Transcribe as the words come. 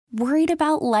Worried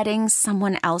about letting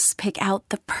someone else pick out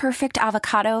the perfect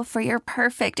avocado for your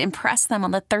perfect impress them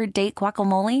on the third date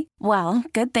guacamole? Well,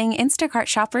 good thing Instacart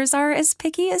shoppers are as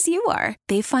picky as you are.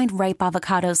 They find ripe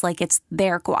avocados like it's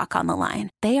their guac on the line.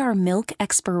 They are milk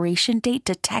expiration date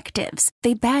detectives.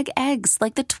 They bag eggs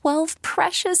like the 12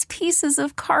 precious pieces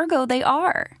of cargo they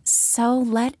are. So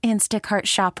let Instacart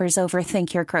shoppers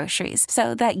overthink your groceries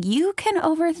so that you can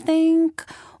overthink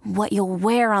what you'll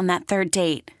wear on that third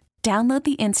date. Download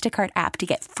the Instacart app to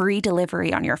get free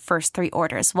delivery on your first 3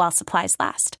 orders while supplies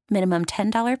last. Minimum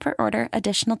 $10 per order.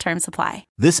 Additional terms apply.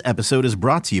 This episode is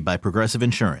brought to you by Progressive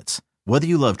Insurance. Whether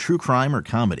you love true crime or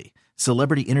comedy,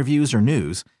 celebrity interviews or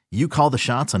news, you call the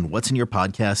shots on what's in your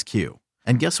podcast queue.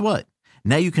 And guess what?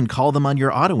 Now you can call them on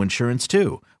your auto insurance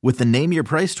too with the Name Your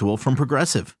Price tool from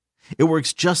Progressive. It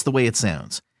works just the way it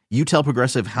sounds. You tell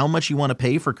Progressive how much you want to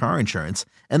pay for car insurance,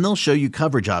 and they'll show you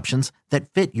coverage options that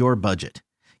fit your budget.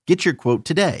 Get your quote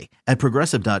today at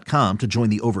Progressive.com to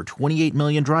join the over 28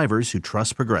 million drivers who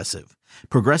trust Progressive.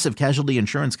 Progressive Casualty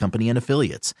Insurance Company and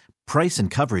Affiliates. Price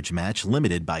and coverage match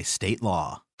limited by state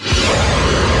law.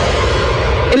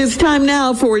 It is time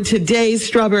now for today's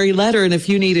Strawberry Letter. And if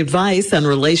you need advice on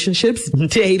relationships,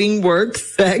 dating, work,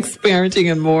 sex,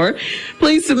 parenting, and more,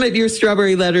 please submit your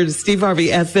Strawberry Letter to Steve Harvey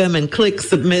FM and click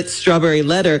Submit Strawberry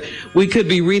Letter. We could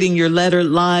be reading your letter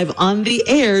live on the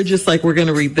air, just like we're going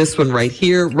to read this one right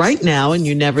here, right now. And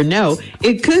you never know,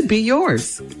 it could be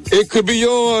yours. It could be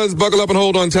yours. Buckle up and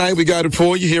hold on tight. We got it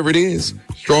for you. Here it is.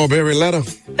 Strawberry Letter.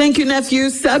 Thank you, nephew.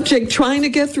 Subject, trying to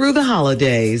get through the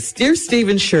holidays. Dear Steve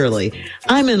and Shirley,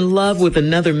 I'm in love with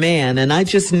another man and I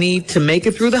just need to make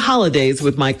it through the holidays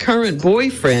with my current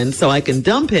boyfriend so I can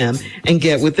dump him and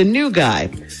get with the new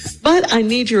guy. But I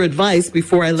need your advice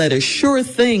before I let a sure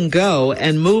thing go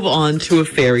and move on to a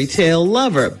fairy tale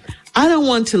lover. I don't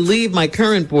want to leave my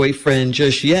current boyfriend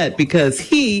just yet because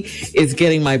he is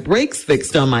getting my brakes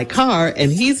fixed on my car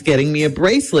and he's getting me a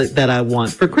bracelet that I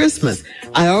want for Christmas.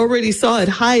 I already saw it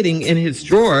hiding in his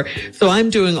drawer, so I'm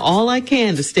doing all I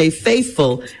can to stay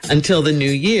faithful until the new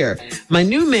year. My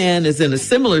new man is in a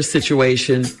similar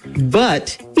situation,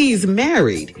 but he's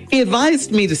married. He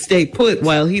advised me to stay put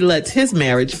while he lets his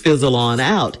marriage fizzle on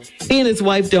out. He and his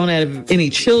wife don't have any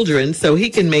children, so he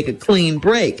can make a clean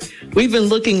break. We've been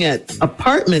looking at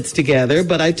apartments together,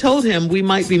 but I told him we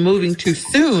might be moving too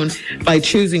soon by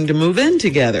choosing to move in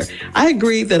together. I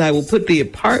agreed that I will put the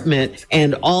apartment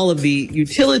and all of the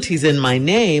utilities in my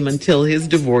name until his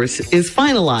divorce is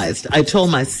finalized. I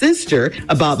told my sister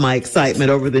about my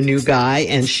excitement over the new guy,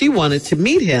 and she wanted to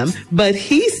meet him, but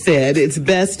he said it's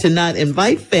best to not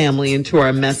invite family into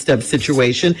our messed up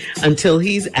situation until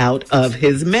he's out of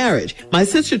his marriage. My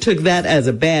sister took that as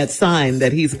a bad sign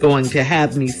that he's going to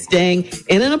have me staying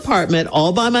in an apartment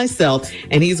all by myself,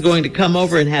 and he's going to come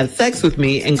over and have sex with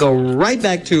me and go right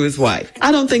back to his wife.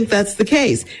 I don't think that's the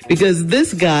case because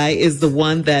this guy is the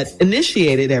one that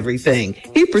initiated everything.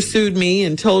 He pursued me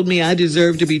and told me I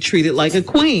deserve to be treated like a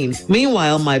queen.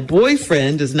 Meanwhile, my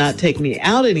boyfriend does not take me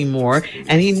out anymore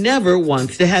and he never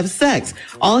wants to have sex.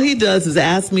 All he does is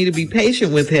ask me to be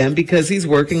patient with him because he's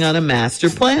working on a master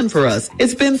plan for us.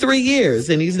 It's been 3 years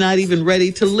and he's not even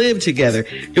ready to live together.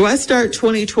 Do I start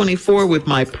 2024 with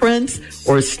my prince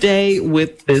or stay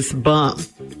with this bum?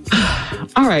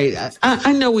 All right.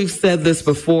 I know we've said this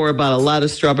before about a lot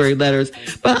of Strawberry Letters,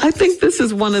 but I think this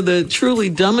is one of the truly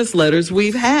dumbest letters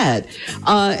we've had.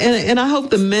 And I hope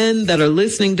the men that are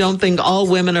listening don't think all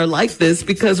women are like this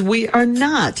because we are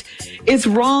not. It's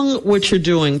wrong what you're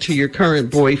doing to your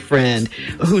current boyfriend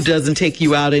who doesn't take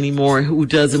you out anymore, who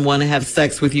doesn't want to have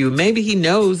sex with you. Maybe he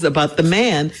knows about the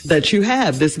man that you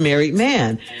have, this married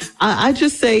man. I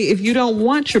just say if you don't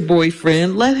want your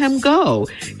boyfriend, let him go.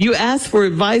 You ask for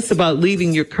advice about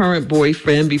leaving your current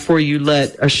boyfriend before you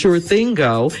let a sure thing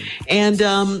go. And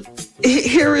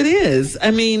here it is.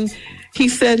 I mean, he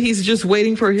said he's just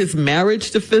waiting for his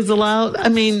marriage to fizzle out. I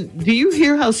mean, do you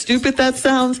hear how stupid that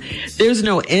sounds? There's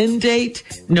no end date,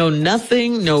 no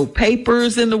nothing, no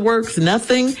papers in the works,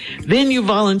 nothing. Then you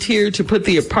volunteered to put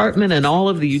the apartment and all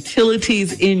of the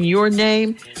utilities in your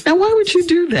name. Now, why would you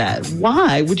do that?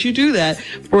 Why would you do that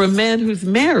for a man who's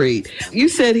married? You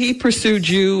said he pursued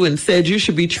you and said you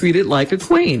should be treated like a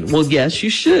queen. Well, yes, you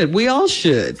should. We all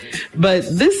should. But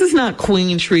this is not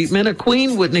queen treatment. A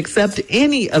queen wouldn't accept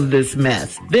any of this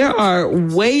mess. There are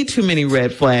way too many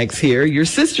red flags here. Your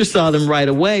sister saw them right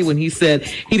away when he said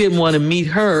he didn't want to meet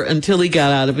her until he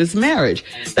got out of his marriage.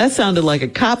 That sounded like a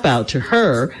cop-out to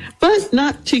her, but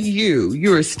not to you.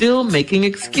 You are still making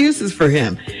excuses for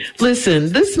him.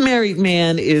 Listen, this married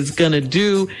man is going to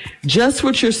do just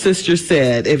what your sister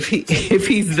said. If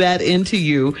he's that into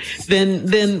you,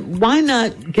 then why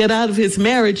not get out of his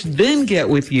marriage, then get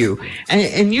with you?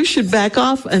 And you should back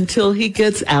off until he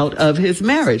gets out of his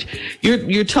marriage.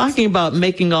 You're talking about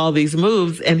making all these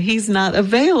moves, and he's not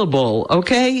available,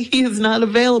 okay? He is not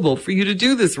available for you to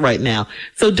do this right now.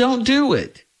 So don't do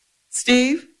it.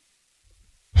 Steve?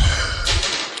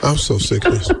 I'm so sick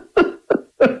of this.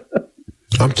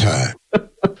 I'm tired.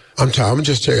 I'm gonna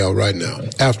just tell y'all right now.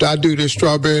 After I do this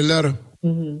strawberry letter,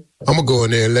 I'm gonna go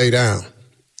in there and lay down.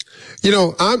 You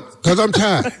know, cause I'm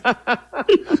tired.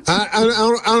 I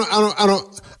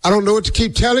don't know what to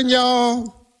keep telling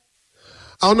y'all.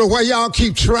 I don't know why y'all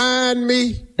keep trying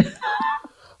me.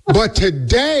 But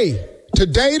today ain't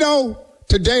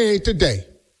the day.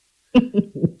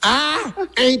 I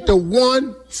ain't the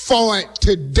one for it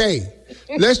today.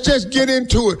 Let's just get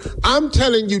into it. I'm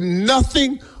telling you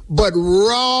nothing but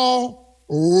raw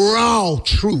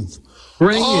truth.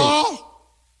 Bring it.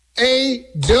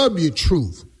 AW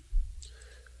truth.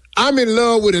 I'm in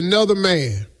love with another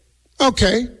man.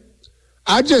 Okay.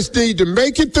 I just need to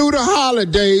make it through the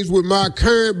holidays with my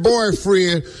current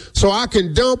boyfriend so I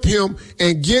can dump him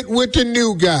and get with the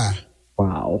new guy.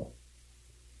 Wow.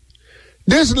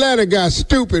 This letter got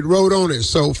stupid wrote on it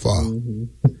so far.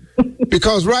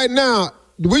 Because right now,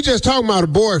 we just talking about a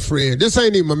boyfriend. This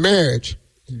ain't even a marriage.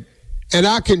 And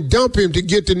I can dump him to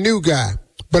get the new guy.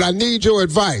 But I need your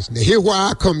advice. Now, here's where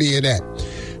I come in at.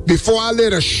 Before I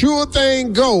let a sure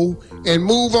thing go and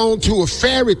move on to a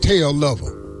fairy tale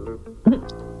lover.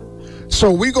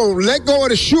 So we're going to let go of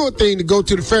the sure thing to go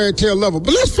to the fairy tale lover.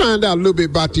 But let's find out a little bit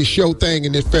about this sure thing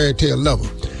and this fairy tale lover.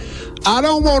 I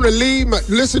don't want to leave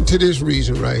listen to this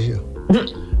reason right here.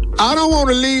 I don't want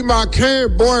to leave my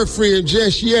current boyfriend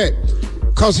just yet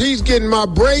because he's getting my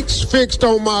brakes fixed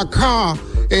on my car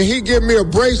and he give me a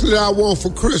bracelet I want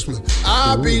for Christmas.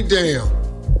 I'll be damned.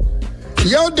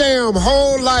 Your damn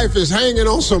whole life is hanging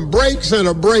on some brakes and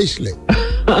a bracelet.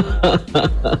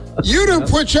 You done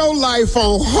put your life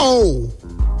on hold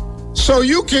so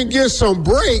you can get some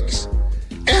brakes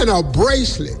and a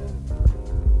bracelet.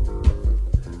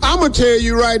 I'm going to tell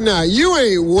you right now, you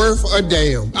ain't worth a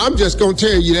damn. I'm just going to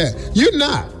tell you that. You're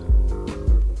not.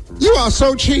 You are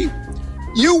so cheap.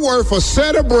 You worth a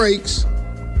set of brakes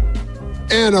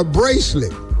and a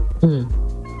bracelet.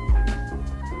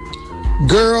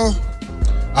 Girl,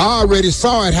 I already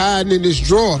saw it hiding in this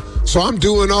drawer, so I'm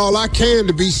doing all I can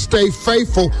to stay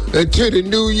faithful until the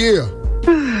new year.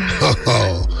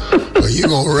 Well, you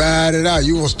going to ride it out.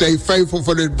 You going to stay faithful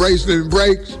for this bracelet and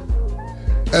brakes?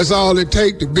 That's all it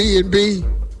take to B&B.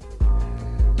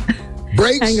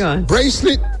 Brakes, hang on.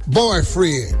 Bracelet,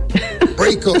 boyfriend.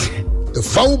 Breakup, the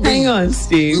phobia. Hang on,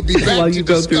 Steve, we'll be back while you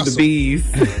go through the B's.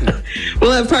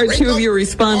 We'll have part two of your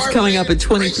response coming up at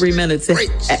 23 minutes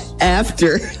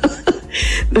after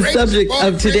the subject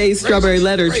of today's Strawberry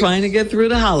Letter, trying to get through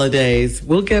the holidays.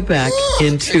 We'll get back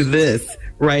into this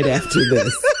right after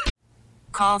this.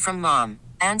 Call from mom.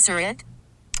 Answer it.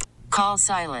 Call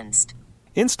silenced.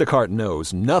 Instacart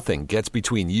knows nothing gets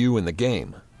between you and the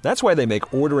game. That's why they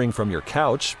make ordering from your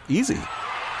couch easy.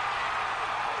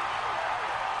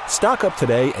 Stock up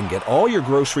today and get all your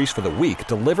groceries for the week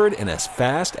delivered in as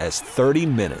fast as 30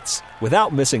 minutes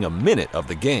without missing a minute of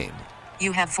the game.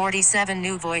 You have 47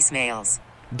 new voicemails.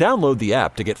 Download the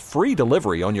app to get free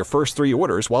delivery on your first 3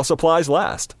 orders while supplies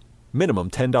last.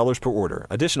 Minimum $10 per order.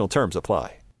 Additional terms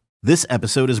apply. This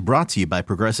episode is brought to you by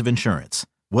Progressive Insurance.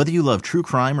 Whether you love true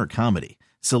crime or comedy,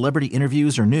 celebrity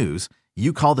interviews or news,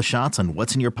 you call the shots on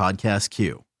what's in your podcast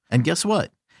queue. And guess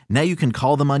what? Now you can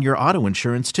call them on your auto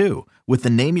insurance too with the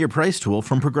Name Your Price tool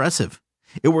from Progressive.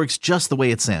 It works just the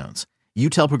way it sounds. You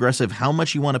tell Progressive how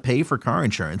much you want to pay for car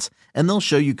insurance, and they'll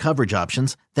show you coverage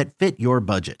options that fit your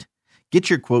budget. Get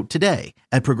your quote today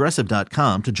at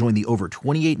Progressive.com to join the over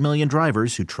 28 million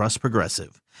drivers who trust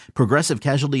Progressive. Progressive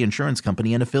Casualty Insurance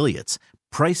Company and Affiliates.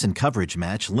 Price and coverage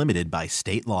match limited by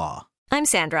state law. I'm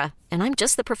Sandra, and I'm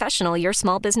just the professional your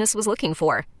small business was looking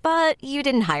for. But you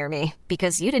didn't hire me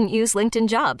because you didn't use LinkedIn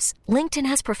Jobs. LinkedIn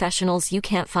has professionals you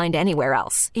can't find anywhere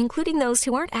else, including those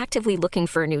who aren't actively looking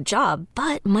for a new job,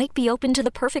 but might be open to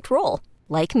the perfect role,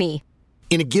 like me.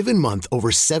 In a given month, over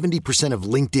 70% of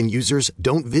LinkedIn users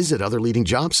don't visit other leading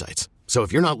job sites. So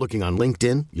if you're not looking on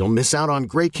LinkedIn, you'll miss out on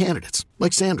great candidates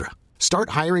like Sandra.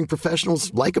 Start hiring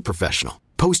professionals like a professional.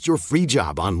 Post your free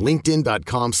job on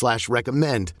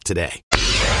linkedin.com/recommend today.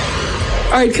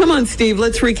 All right, come on, Steve.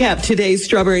 Let's recap today's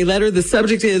Strawberry Letter. The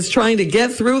subject is trying to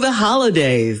get through the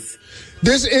holidays.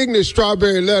 This ignorant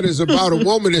strawberry letter is about a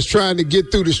woman that's trying to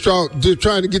get through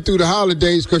the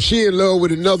holidays because she in love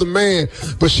with another man,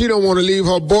 but she don't want to leave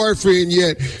her boyfriend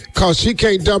yet because she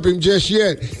can't dump him just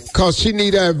yet because she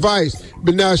need advice.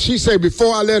 But now she say,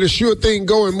 before I let a sure thing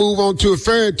go and move on to a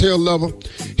fairy tale lover,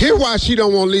 here's why she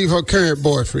don't want to leave her current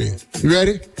boyfriend. You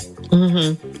ready?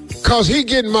 Mm-hmm. Because he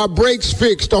getting my brakes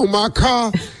fixed on my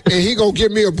car, and he going to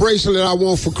give me a bracelet I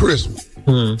want for Christmas.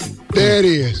 Mm-hmm. There it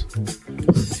is.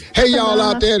 Hey, y'all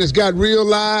out there that's got real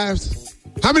lives,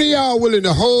 how many of y'all willing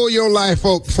to hold your life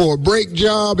up for a brake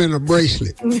job and a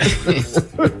bracelet?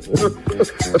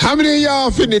 How many of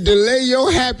y'all finna delay your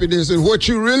happiness and what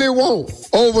you really want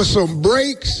over some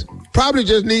brakes? Probably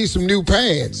just need some new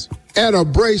pads and a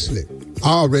bracelet. I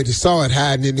already saw it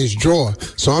hiding in this drawer,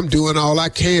 so I'm doing all I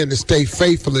can to stay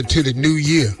faithful until the new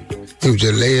year. It was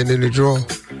just laying in the drawer.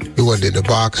 It wasn't in the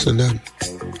box or nothing.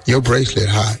 Your bracelet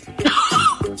hot.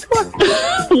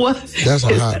 What? That's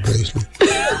a hot bracelet.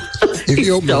 If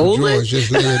you open the drawer, it's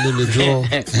just laying in the drawer.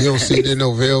 You don't see it in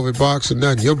no velvet box or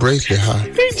nothing. Your bracelet hot.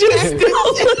 He just stole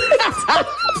it.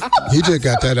 He just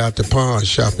got that out the pawn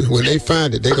shop. And when they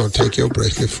find it, they're going to take your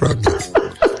bracelet from you.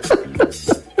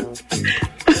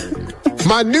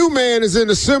 My new man is in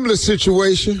a similar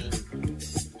situation,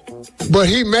 but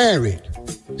he married.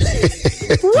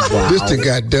 Wow. This thing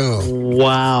got dumb.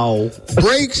 Wow.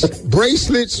 Brakes,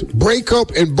 bracelets,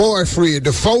 breakup, and boyfriend.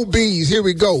 The 4 B's. Here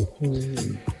we go.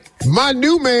 My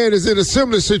new man is in a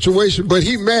similar situation, but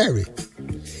he married.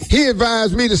 He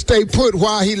advised me to stay put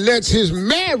while he lets his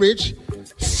marriage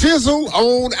fizzle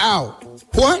on out.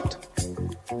 What?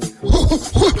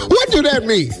 What do that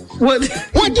mean? What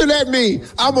do that mean?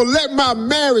 I'm going to let my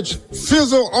marriage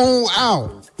fizzle on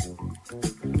out.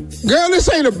 Girl,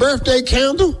 this ain't a birthday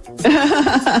candle.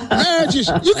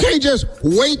 Marriages, you can't just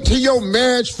wait till your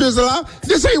marriage fizzle out.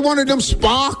 This ain't one of them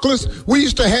sparklers we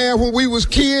used to have when we was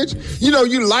kids. You know,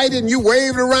 you light it and you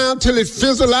wave it around till it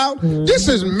fizzle out. Mm-hmm. This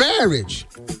is marriage.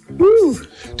 Woo.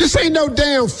 This ain't no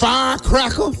damn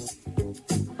firecracker.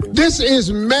 This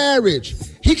is marriage.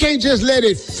 He can't just let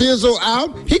it fizzle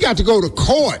out. He got to go to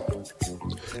court.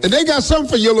 And they got something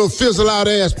for your little fizzle out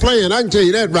ass playing. I can tell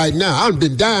you that right now. I've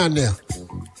been dying there.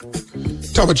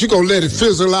 Talking about you gonna let it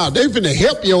fizzle out. They finna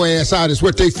help your ass out is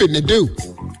what they finna do.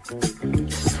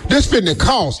 This finna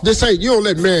cost. This ain't, you don't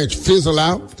let marriage fizzle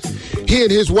out. He and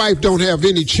his wife don't have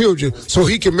any children, so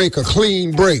he can make a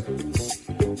clean break.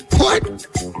 What?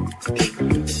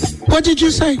 What did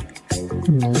you say?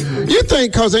 You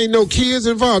think cause ain't no kids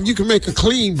involved, you can make a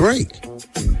clean break?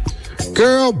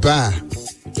 Girl, bye.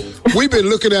 We've been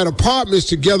looking at apartments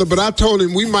together, but I told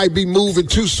him we might be moving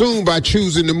too soon by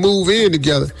choosing to move in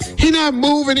together. He not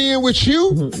moving in with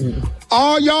you. Mm-mm.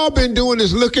 All y'all been doing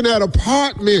is looking at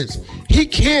apartments. He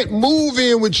can't move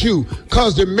in with you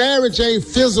because the marriage ain't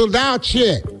fizzled out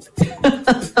yet.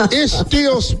 It's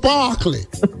still sparkling.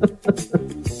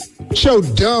 It's your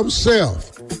dumb self.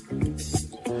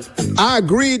 I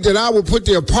agreed that I would put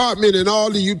the apartment and all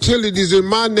the utilities in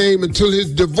my name until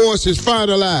his divorce is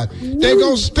finalized. They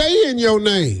gonna stay in your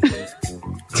name.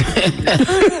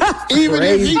 Even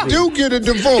Crazy. If he do get a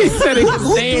divorce. He said it can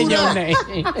stay in your name.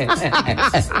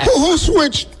 Who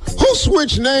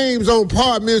switch names on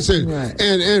apartments and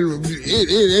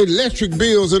electric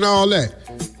bills and all that?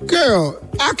 Girl,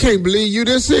 I can't believe you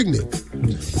this ignorant.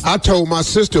 I told my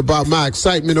sister about my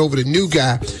excitement over the new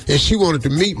guy, and she wanted to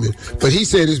meet me. But he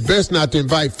said it's best not to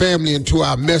invite family into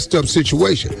our messed up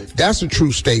situation. That's a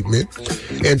true statement.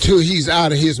 Until he's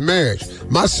out of his marriage.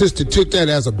 My sister took that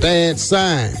as a bad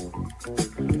sign.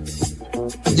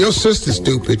 Your sister's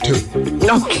stupid, too.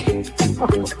 Okay.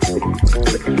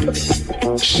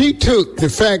 She took the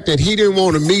fact that he didn't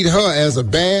want to meet her as a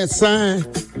bad sign.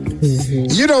 Mm-hmm.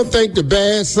 You don't think the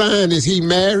bad sign is he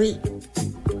married?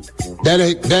 That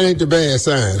ain't the bad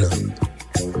sign,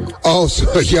 huh? Oh,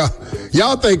 so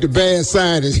y'all think the bad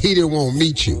sign is he didn't want to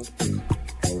meet you.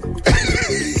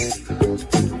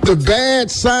 The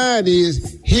bad sign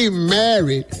is he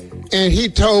married and he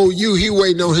told you he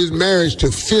waiting on his marriage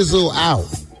to fizzle out.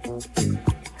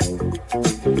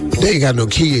 They ain't got no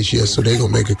kids yet, so they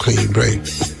gonna make a clean break.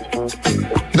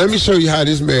 Let me show you how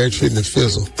this marriage finna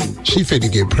fizzle. She finna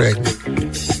get pregnant.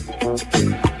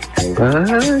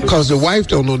 Because the wife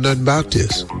don't know nothing about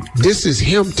this. This is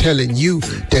him telling you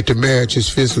that the marriage is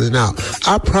fizzling out.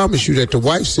 I promise you that the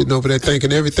wife's sitting over there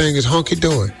thinking everything is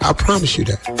hunky-dory. I promise you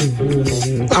that.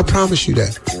 I promise you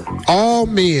that. All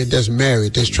men that's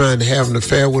married, that's trying to have an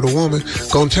affair with a woman,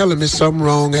 gonna tell him there's something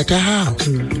wrong at the house.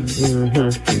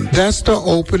 Mm-hmm. That's the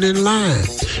opening line.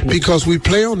 Because we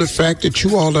play on the fact that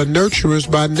you all are nurturers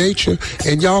by nature,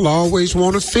 and y'all always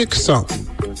want to fix something.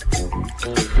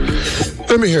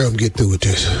 Let me hear him get through with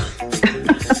this.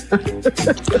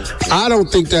 I don't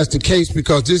think that's the case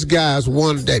because this guy's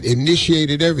one that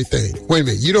initiated everything. Wait a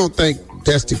minute, you don't think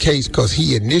that's the case because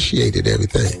he initiated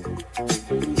everything?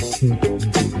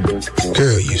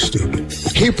 Girl, you stupid.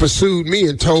 He pursued me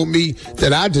and told me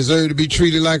that I deserve to be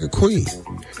treated like a queen.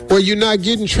 Well, you're not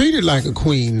getting treated like a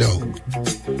queen, no.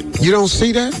 You don't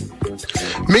see that?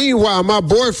 Meanwhile, my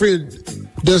boyfriend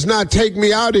does not take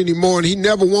me out anymore and he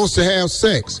never wants to have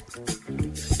sex.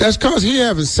 That's because he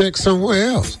having sex somewhere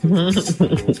else.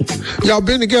 Y'all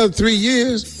been together 3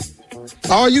 years.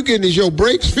 All you getting is your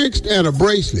brakes fixed and a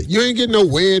bracelet. You ain't getting no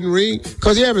wedding ring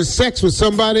because you're having sex with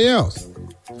somebody else.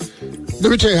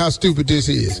 Let me tell you how stupid this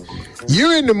is.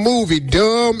 You're in the movie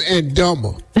Dumb and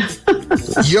Dumber.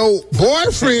 Your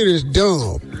boyfriend is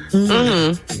dumb.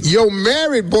 Mm-hmm. Your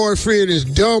married boyfriend is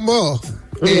dumber.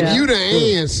 And you the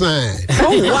and sign.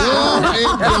 Oh,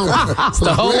 wow. That's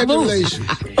the whole Congratulations.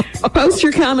 Post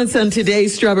your comments on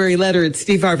today's Strawberry Letter at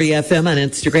Steve Harvey FM on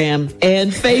Instagram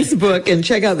and Facebook, and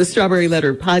check out the Strawberry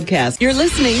Letter podcast. You're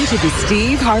listening to the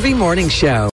Steve Harvey Morning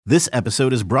Show. This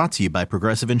episode is brought to you by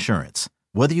Progressive Insurance.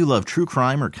 Whether you love true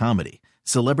crime or comedy,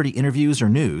 celebrity interviews or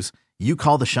news, you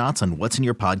call the shots on what's in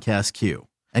your podcast queue.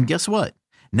 And guess what?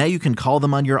 Now you can call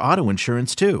them on your auto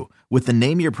insurance too with the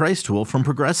Name Your Price tool from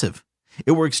Progressive.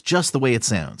 It works just the way it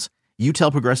sounds. You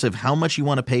tell Progressive how much you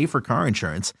want to pay for car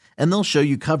insurance, and they'll show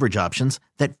you coverage options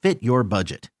that fit your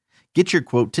budget. Get your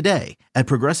quote today at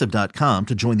Progressive.com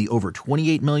to join the over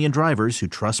 28 million drivers who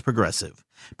trust Progressive.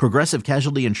 Progressive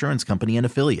Casualty Insurance Company and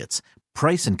Affiliates.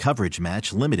 Price and coverage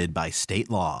match limited by state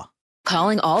law.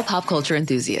 Calling all pop culture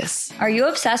enthusiasts. Are you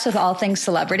obsessed with all things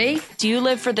celebrity? Do you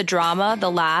live for the drama, the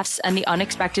laughs, and the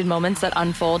unexpected moments that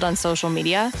unfold on social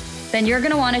media? Then you're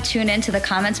going to want to tune in to the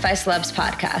Comments by Celebs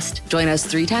podcast. Join us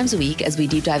 3 times a week as we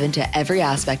deep dive into every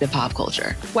aspect of pop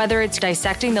culture. Whether it's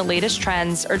dissecting the latest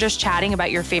trends or just chatting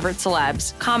about your favorite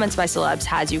celebs, Comments by Celebs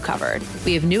has you covered.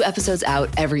 We have new episodes out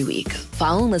every week.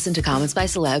 Follow and listen to Comments by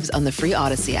Celebs on the free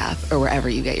Odyssey app or wherever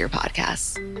you get your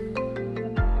podcasts.